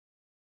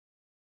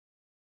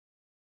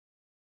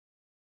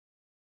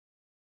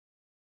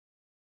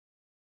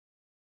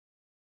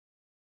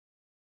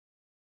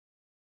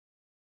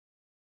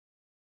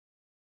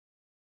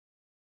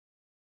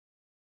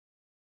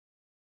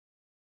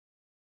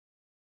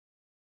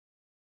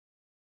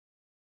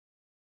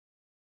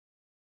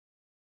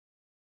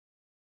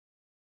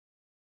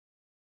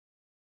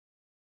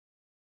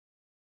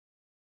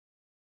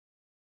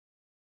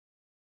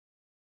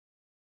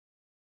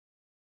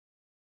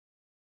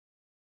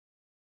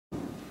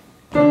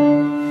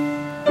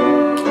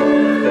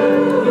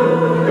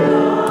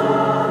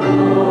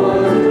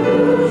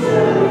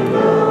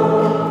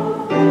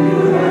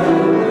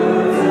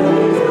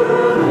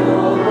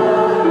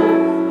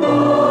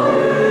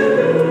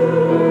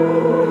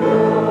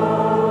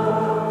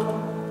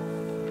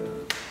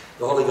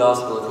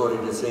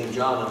according to St.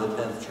 John in the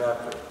 10th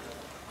chapter.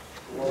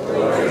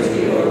 Glory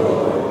to you,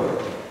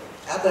 Lord.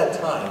 At that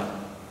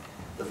time,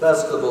 the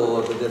festival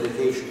of the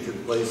dedication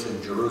took place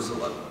in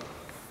Jerusalem.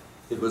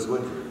 It was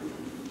winter,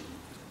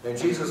 and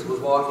Jesus was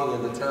walking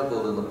in the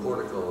temple in the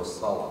portico of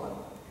Solomon.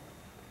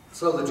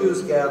 So the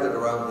Jews gathered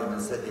around him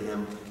and said to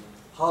him,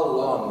 "How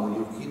long will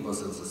you keep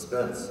us in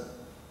suspense?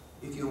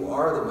 If you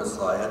are the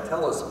Messiah,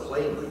 tell us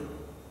plainly."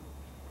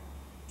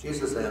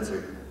 Jesus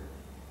answered,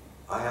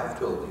 "I have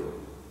told you,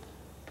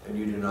 and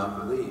you do not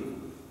believe.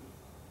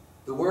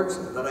 The works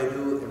that I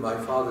do in my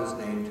Father's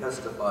name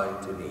testify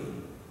to me,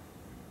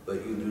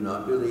 but you do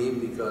not believe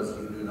because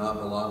you do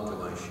not belong to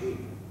my sheep.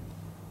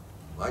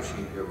 My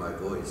sheep hear my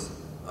voice.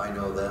 I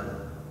know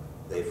them.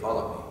 They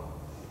follow me.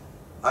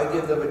 I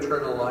give them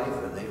eternal life,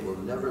 and they will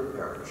never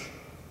perish.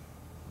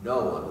 No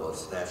one will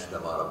snatch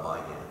them out of my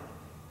hand.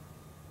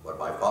 What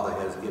my Father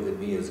has given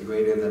me is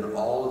greater than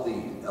all of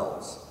these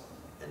else,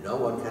 and no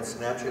one can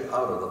snatch it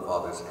out of the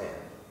Father's hand.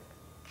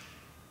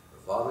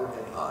 The Father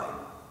and I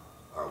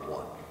are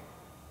one."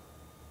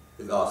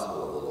 The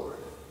Gospel of the Lord.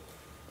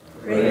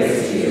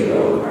 Praise to you,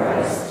 O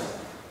Christ.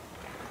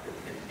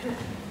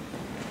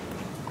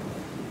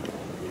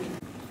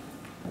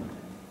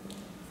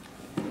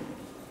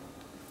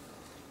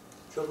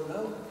 Children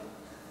out?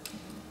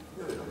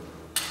 Good.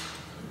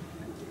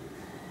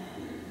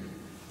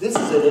 This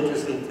is an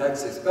interesting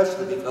text,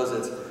 especially because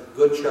it's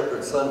Good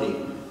Shepherd Sunday,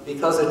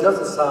 because it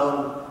doesn't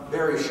sound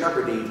very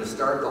shepherdy to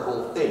start the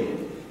whole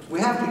thing. We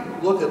have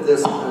to look at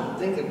this and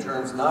think in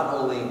terms not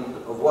only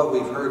of what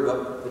we've heard,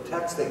 but the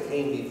text that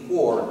came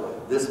before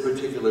this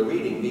particular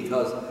reading,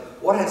 because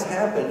what has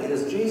happened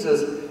is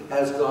Jesus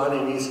has gone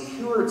and he's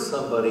cured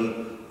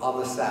somebody on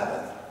the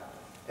Sabbath.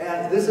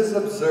 And this is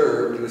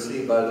observed, you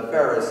see, by the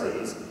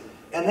Pharisees,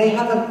 and they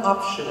have an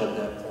option at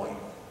that point.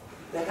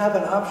 They have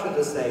an option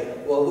to say,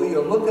 "Well, will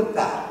you look at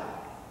that?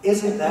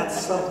 Isn't that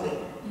something?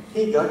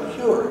 He got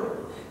cured."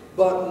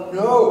 But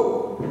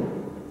no,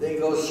 they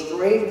go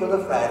straight for the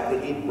fact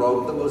that he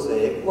broke the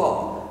Mosaic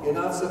law. You're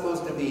not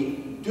supposed to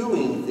be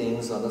doing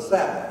things on the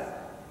Sabbath.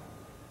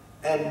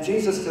 And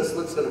Jesus just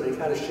looks at him and he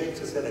kind of shakes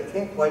his head. "I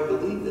can't quite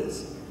believe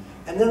this."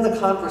 And then the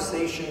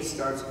conversation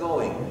starts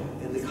going,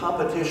 and the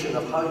competition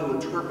of how you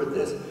interpret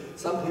this.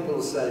 Some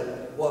people say,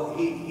 "Well,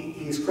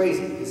 he's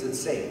crazy, he's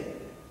insane.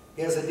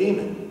 He has a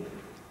demon."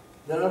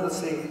 Then others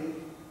say,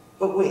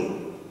 "But wait,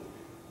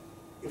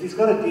 if he's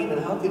got a demon,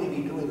 how can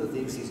he be doing the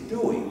things he's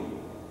doing?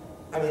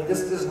 I mean,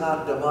 this is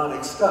not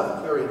demonic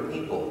stuff, curing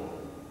people."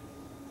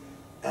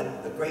 And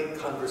a great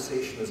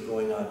conversation is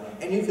going on.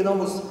 And you can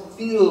almost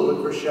feel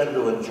the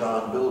crescendo in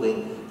John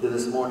building to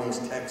this morning's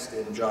text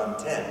in John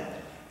 10.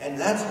 And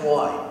that's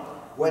why,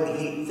 when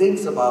he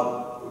thinks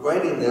about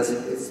writing this,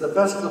 it's the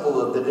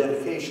festival of the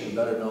dedication,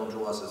 better known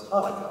to us as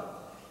Hanukkah.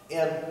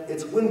 And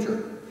it's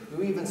winter.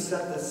 You even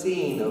set the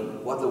scene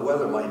of what the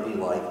weather might be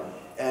like.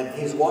 And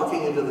he's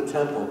walking into the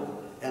temple,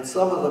 and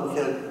some of them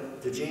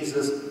get to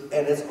Jesus,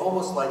 and it's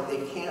almost like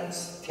they can't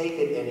take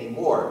it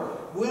anymore.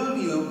 "Will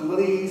you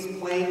please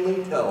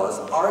plainly tell us,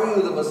 are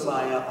you the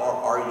Messiah or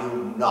are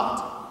you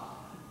not?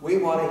 We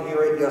want to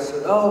hear it yes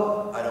or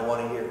no. I don't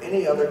want to hear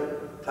any other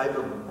type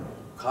of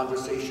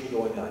conversation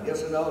going on.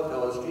 Yes or no,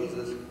 tell us,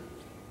 Jesus."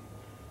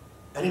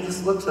 And he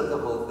just looks at the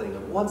whole thing,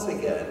 and once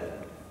again,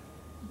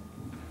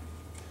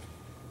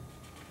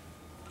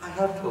 "I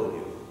have told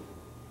you,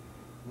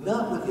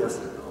 not with yes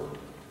or no.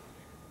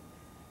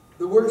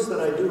 The works that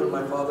I do in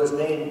my Father's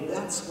name,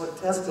 that's what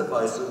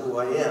testifies to who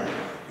I am.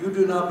 You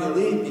do not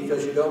believe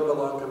because you don't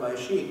belong to my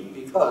sheep,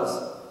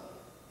 because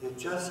you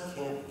just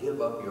can't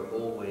give up your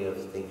old way of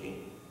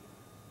thinking.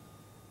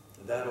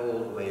 That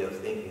old way of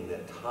thinking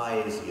that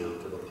ties you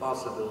to the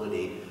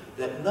possibility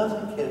that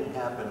nothing can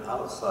happen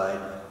outside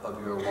of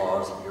your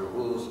laws, your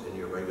rules, and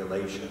your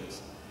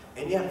regulations.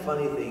 And yet,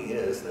 funny thing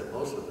is that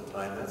most of the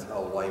time, that's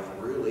how life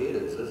really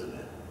is, isn't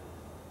it?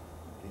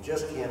 You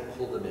just can't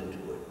pull them into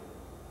it.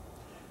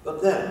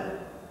 But then,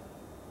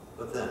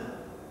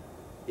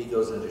 he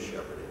goes into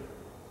shepherding.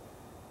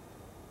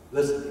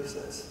 Listen, he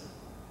says,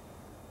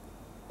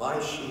 "My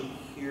sheep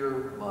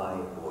hear my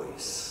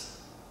voice."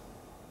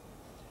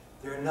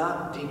 They're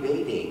not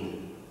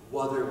debating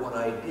whether what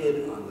I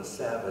did on the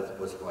Sabbath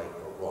was right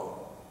or wrong.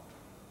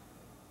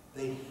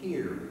 They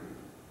hear,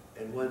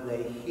 and when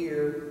they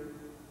hear,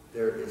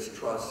 there is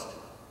trust,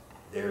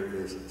 there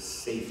is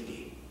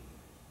safety.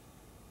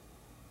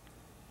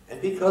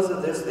 And because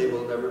of this, they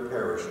will never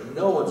perish.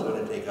 No one's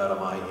going to take out of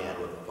my hand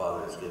what the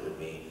Father has given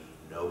me.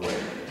 No way.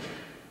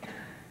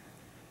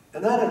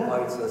 And that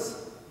invites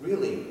us,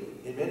 really,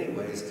 in many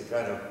ways, to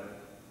kind of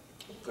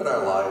look at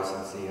our lives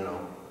and see,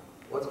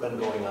 what's been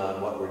going on,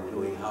 what we're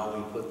doing, how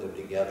we put them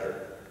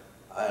together,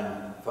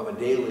 and from a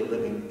daily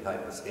living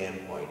type of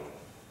standpoint.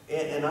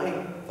 And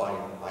I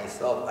find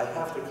myself, I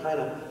have to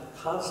kind of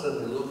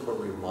constantly look for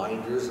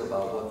reminders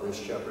about what this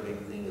shepherding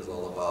thing is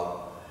all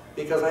about.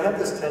 Because I have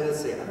this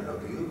tendency, I don't know,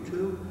 do you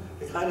too?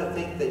 To kind of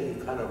think that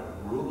you kind of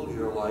rule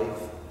your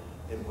life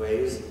in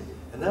ways,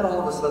 and then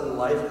all of a sudden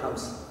life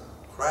comes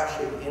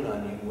crashing in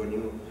on you when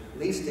you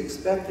least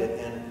expect it,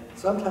 and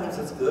sometimes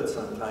it's good,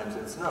 sometimes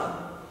it's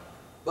not.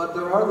 But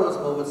there are those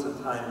moments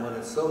in time when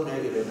it's so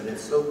negative and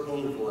it's so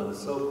painful and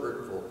it's so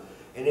hurtful,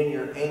 and in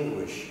your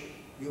anguish,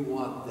 you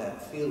want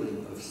that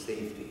feeling of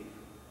safety.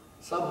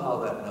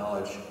 Somehow that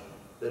knowledge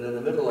that in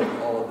the middle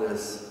of all of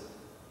this,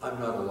 I'm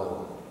not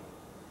alone.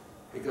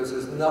 Because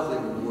there's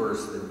nothing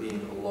worse than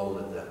being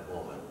alone at that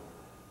moment,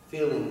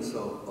 feeling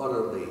so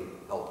utterly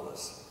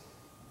helpless.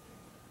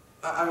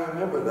 I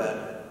remember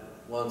that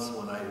once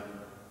when I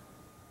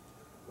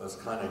was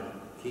kind of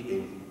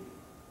keeping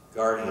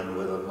guardian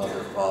with a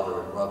mother,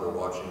 father, and brother,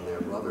 watching their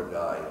brother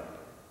die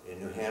in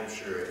New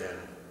Hampshire, and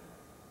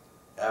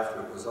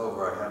after it was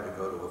over, I had to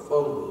go to a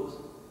phone booth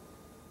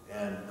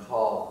and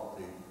call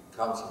the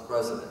council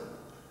president,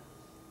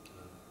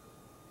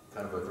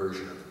 kind of a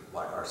version of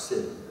our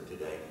Sid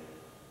today,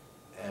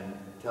 and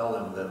tell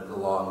him that the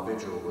long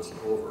vigil was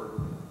over.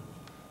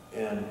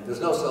 And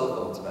there's no cell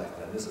phones back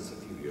then, this is a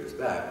few years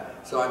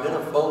back, so I'm in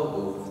a phone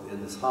booth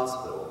in this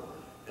hospital,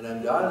 and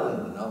I'm dialing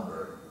the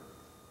number,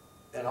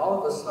 and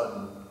all of a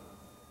sudden,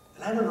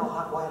 and I don't know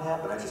why it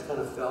happened, I just kind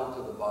of fell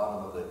to the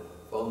bottom of the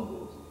phone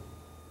booth.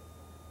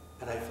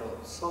 And I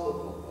felt so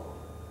alone.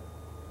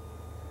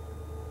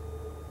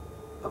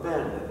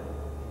 Abandoned.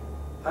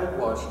 I'd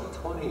watched a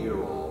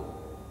 20-year-old,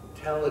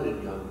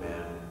 talented young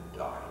man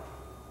die.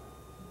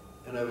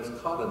 And I was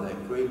caught in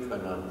that great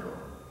conundrum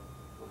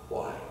of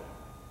why?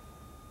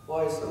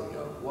 Why so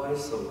young? Why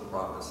so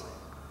promising?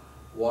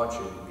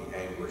 Watching the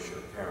anguish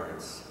of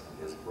parents and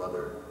his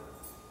brother.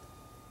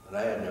 And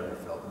I had never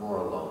felt more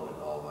alone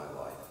in all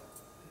my life.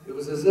 It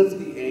was as if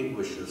the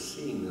anguish of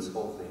seeing this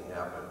whole thing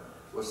happen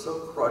was so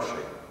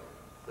crushing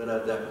that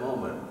at that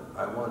moment,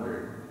 I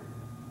wondered,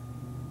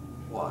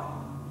 why?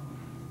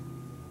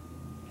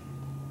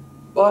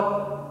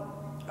 But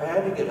I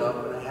had to get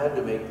up and I had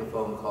to make the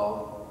phone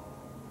call.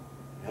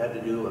 I had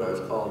to do what I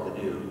was called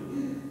to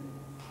do.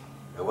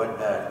 I went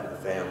back to the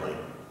family,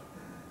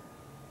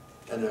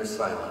 and there's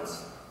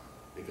silence,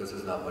 because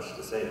there's not much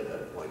to say at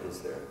that point,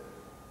 is there?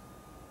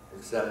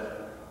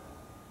 Except,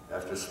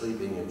 after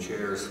sleeping in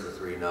chairs for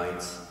 3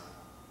 nights,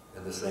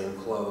 in the same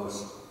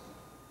clothes,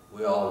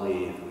 we all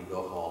leave, we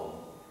go home.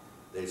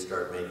 They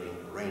start making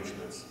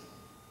arrangements.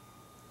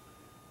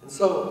 And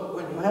so,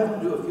 when you have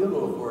to do a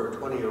funeral for a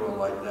 20-year-old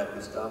like that,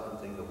 you stop and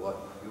think of what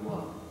you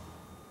want.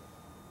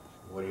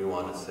 What do you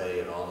want to say?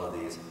 And all of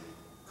these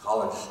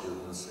college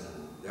students,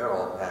 and they're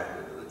all packed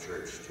into the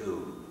church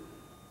too.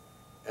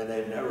 And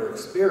they've never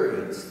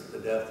experienced the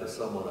death of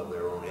someone of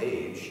their own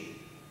age,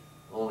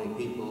 only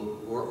people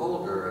who are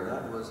older, and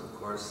that was, of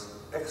course,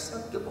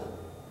 acceptable.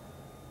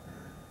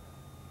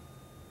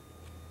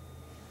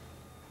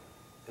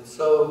 And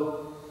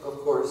so, of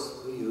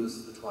course, we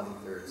use the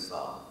 23rd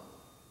Psalm.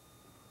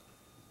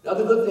 Now,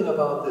 the good thing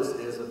about this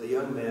is that the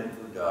young man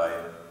who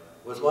died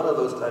was one of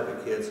those type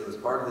of kids who was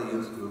part of the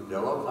youth group, did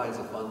all kinds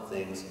of fun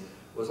things,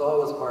 was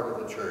always part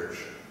of the church,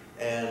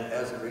 and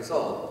as a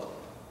result,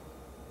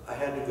 I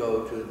had to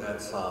go to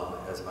that psalm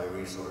as my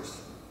resource.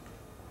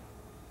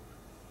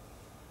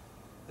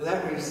 And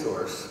that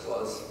resource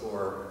was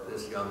for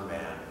this young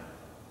man,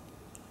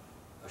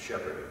 a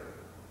shepherd,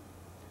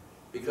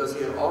 because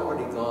he had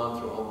already gone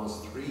through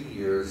almost 3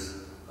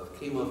 years of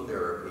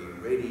chemotherapy,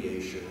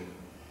 radiation,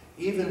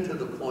 even to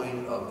the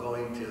point of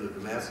going to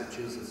the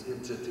Massachusetts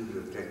Institute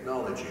of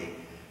Technology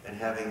and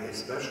having a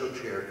special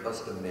chair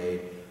custom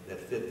made that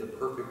fit the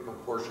perfect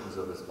proportions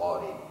of his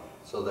body,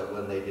 so that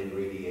when they did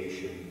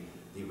radiation,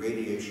 the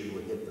radiation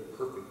would hit the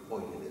perfect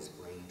point in his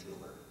brain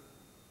tumor.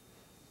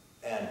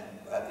 And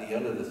at the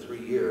end of the 3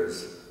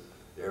 years,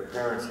 their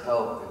parents'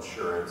 health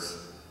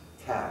insurance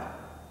cap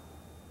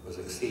was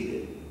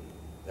exceeded.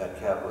 That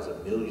cap was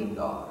 $1 million,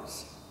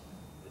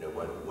 and it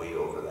went way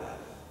over that.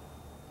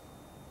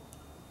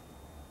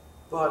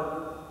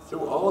 But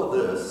through all of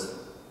this,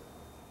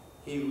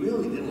 he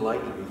really didn't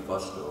like to be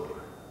fussed over.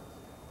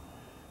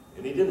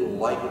 And he didn't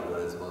like it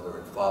when his mother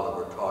and father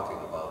were talking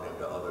about him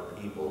to other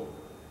people.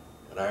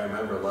 And I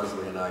remember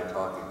Leslie and I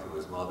talking to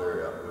his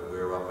mother when we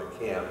were up at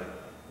camp,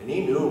 and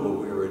he knew what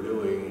we were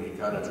doing, and he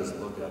kind of just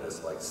looked at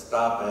us like,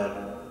 "Stop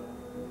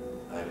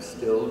it, I'm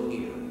still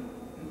here."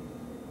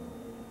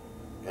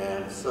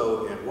 And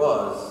so it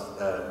was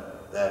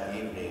that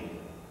evening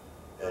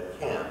at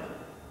camp,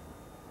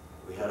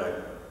 we had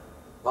a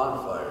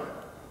bonfire,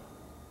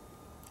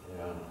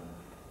 and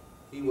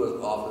he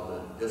was off in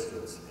the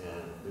distance,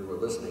 and we were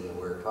listening, and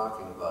we were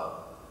talking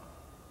about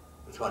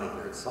the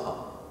 23rd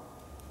Psalm.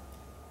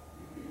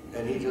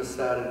 And he just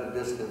sat at a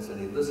distance and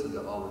he listened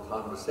to all the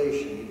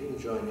conversation. He didn't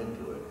join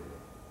into it.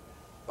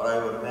 But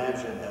I would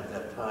imagine at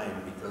that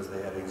time, because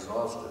they had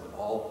exhausted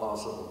all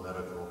possible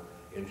medical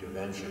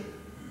intervention,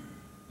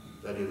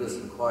 that he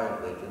listened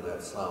quietly to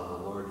that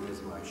psalm, "The Lord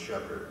is my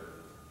shepherd,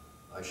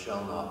 I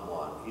shall not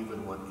want."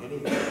 Even when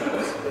anything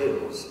else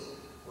fails,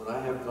 when I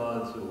have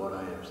gone through what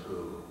I am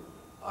through,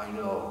 I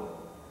know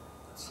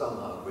that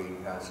somehow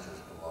green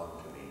pastures belong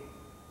to me.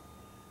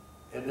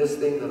 And this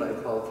thing that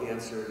I call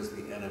cancer is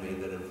the enemy,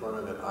 that in front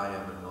of it I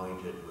am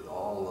anointed with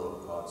all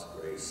of God's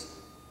grace.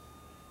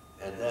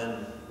 and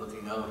then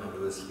looking out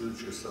into his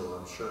future so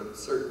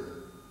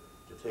uncertain,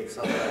 to take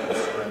some kind of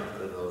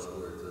strength in those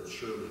words that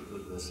surely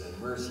goodness and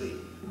mercy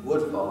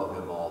would follow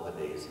him all the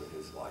days of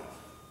his life.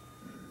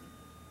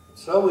 And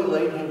so we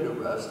laid him to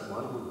rest,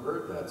 one who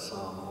heard that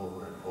psalm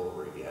over and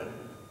over again.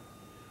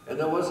 And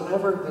there was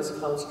never this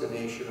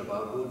consternation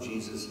about who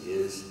Jesus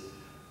is.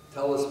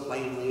 Tell us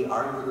plainly,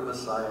 are you the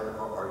Messiah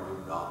or are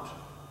you not?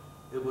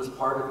 It was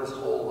part of his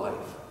whole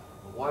life.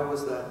 And why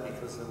was that?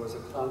 Because there was a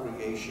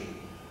congregation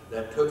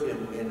that took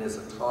him in as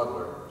a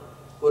toddler,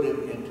 put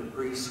him into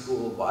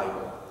preschool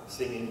Bible,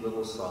 singing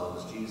little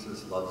songs,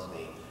 Jesus loves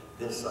me,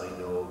 this I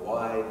know.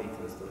 Why?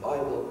 Because the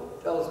Bible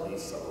tells me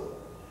so.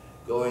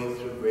 Going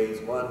through grades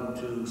 1,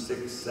 2,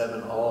 6,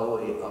 7, all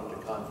the way up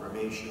to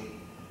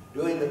confirmation,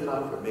 doing the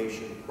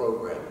confirmation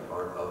program,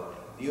 part of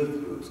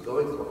youth groups,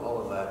 going through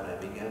all of that, and I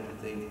began to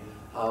think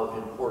how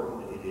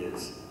important it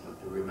is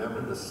to remember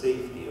the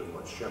safety of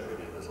what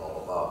shepherding is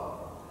all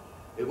about.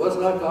 It was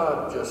not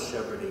God just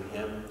shepherding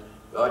him.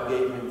 God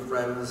gave him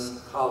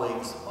friends,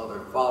 colleagues, mother,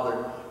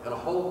 father, and a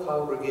whole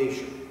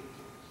congregation,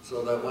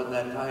 so that when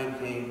that time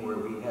came where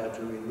we had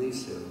to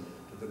release him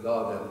to the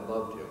God that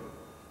loved him,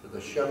 to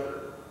the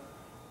shepherd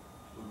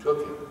who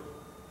took him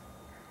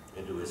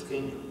into his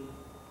kingdom,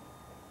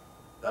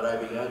 that I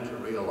began to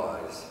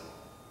realize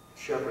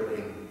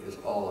shepherding is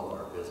all of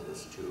our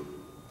business too.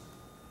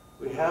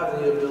 We have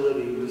the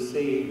ability, you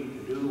see,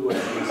 to do what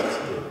Jesus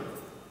did,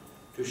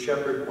 to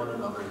shepherd one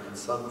another in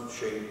some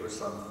shape or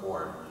some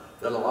form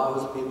that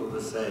allows people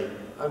to say,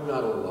 I'm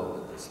not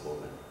alone in this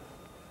moment.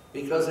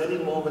 Because any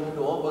moment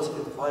you almost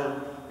can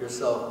find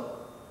yourself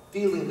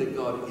feeling that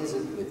God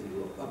isn't with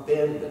you,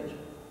 abandoned.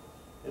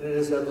 And it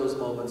is at those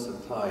moments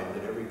of time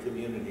that every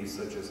community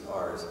such as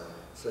ours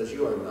says,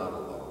 you are not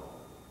alone.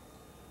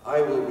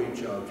 I will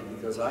reach out to you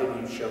because I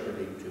need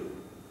shepherding too.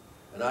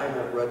 And I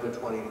have read the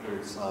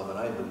 23rd Psalm and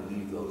I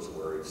believe those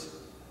words.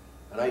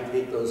 And I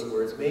take those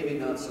words, maybe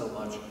not so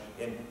much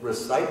in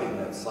reciting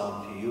that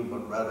psalm to you,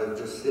 but rather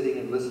just sitting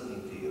and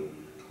listening to you.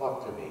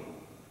 Talk to me.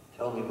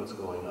 Tell me what's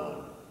going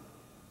on.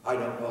 I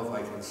don't know if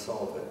I can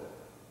solve it,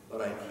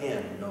 but I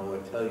can know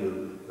and tell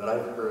you that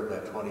I've heard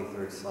that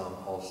 23rd Psalm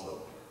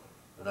also.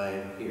 And I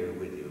am here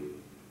with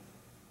you.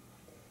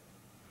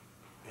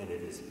 And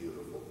it is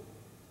beautiful.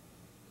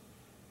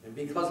 And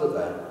because of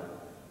that,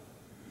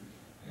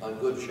 on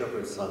Good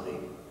Shepherd Sunday,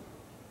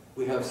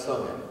 we have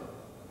sung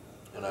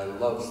it. And I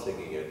love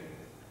singing it.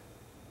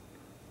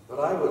 But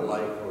I would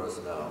like for us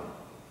now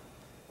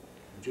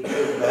to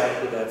turn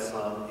back to that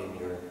psalm in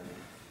your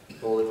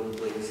bulletin,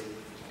 please.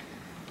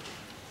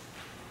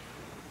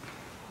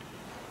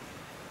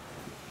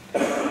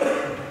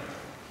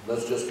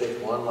 Let's just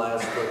take one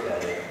last look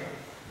at it.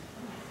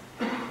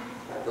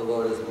 The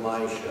Lord is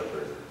my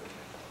shepherd.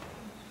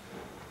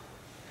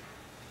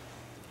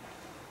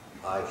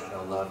 I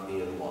shall not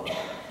be in want.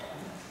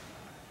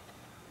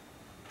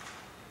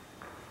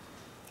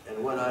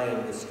 And when I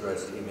am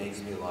distressed, he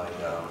makes me lie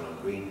down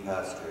in green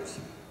pastures.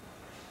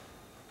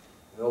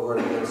 And over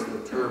against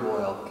the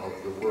turmoil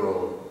of the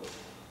world,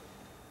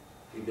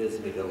 he bids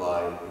me to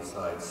lie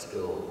beside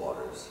still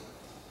waters.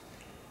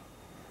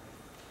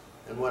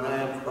 And when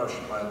I am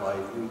crushed by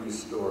life, you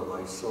restore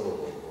my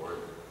soul, O Lord.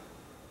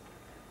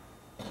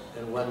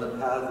 And when the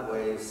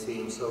pathways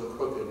seem so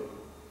crooked,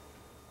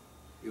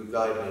 you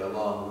guide me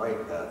along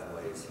right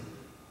pathways,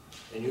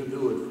 and you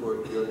do it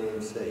for your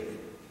name's sake.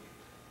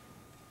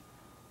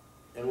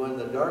 And when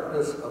the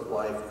darkness of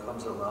life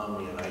comes around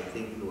me and I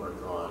think you are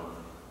gone,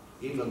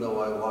 even though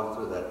I walk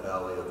through that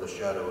valley of the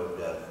shadow of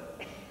death,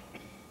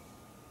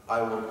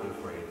 I won't be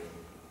afraid.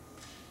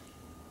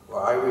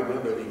 For I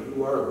remember that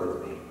you are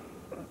with me.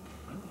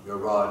 Your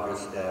rod, your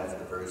staff,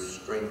 the very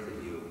strength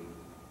of you,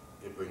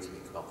 it brings me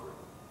comfort.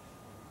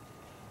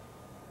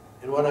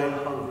 And when I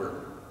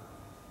hunger,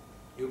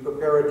 you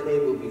prepare a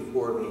table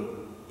before me,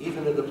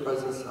 even in the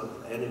presence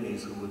of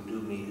enemies who would do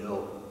me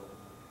ill.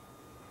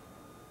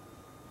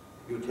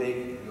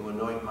 You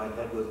anoint my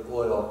head with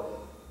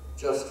oil,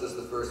 just as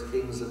the first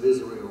kings of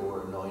Israel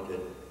were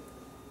anointed.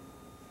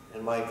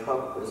 And my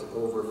cup is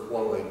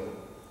overflowing,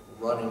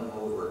 running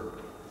over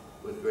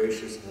with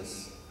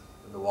graciousness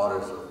in the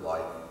waters of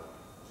life.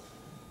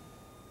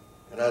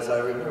 And as I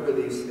remember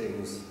these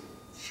things,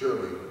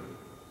 surely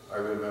I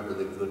remember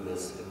the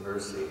goodness and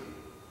mercy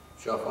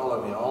shall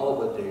follow me all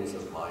the days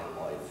of my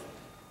life.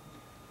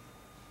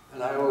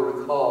 And I will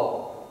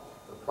recall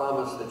the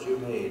promise that you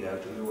made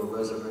after you were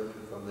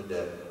resurrected from the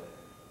dead,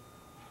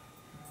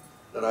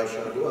 that I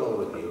shall dwell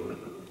with you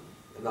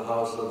in the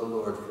house of the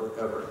Lord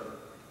forever.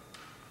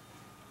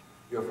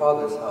 Your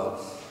Father's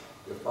house,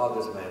 your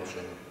Father's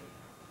mansion,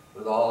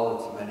 with all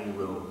its many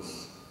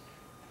rooms,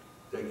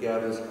 that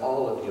gathers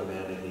all of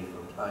humanity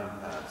from time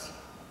past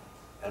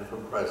and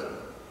from present,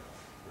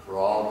 and for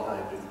all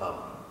time to come.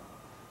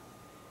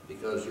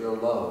 Because your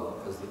love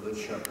as the Good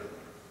Shepherd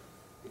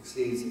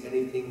exceeds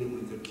anything that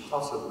we could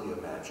possibly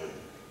imagine.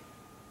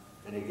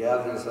 And he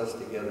gathers us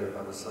together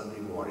on a Sunday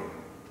morning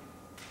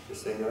to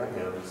sing our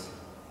hymns,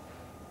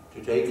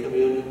 to take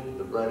communion,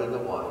 the bread and the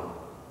wine,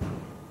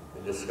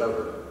 and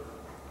discover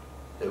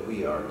that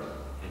we are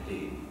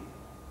indeed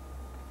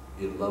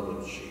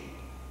beloved sheep.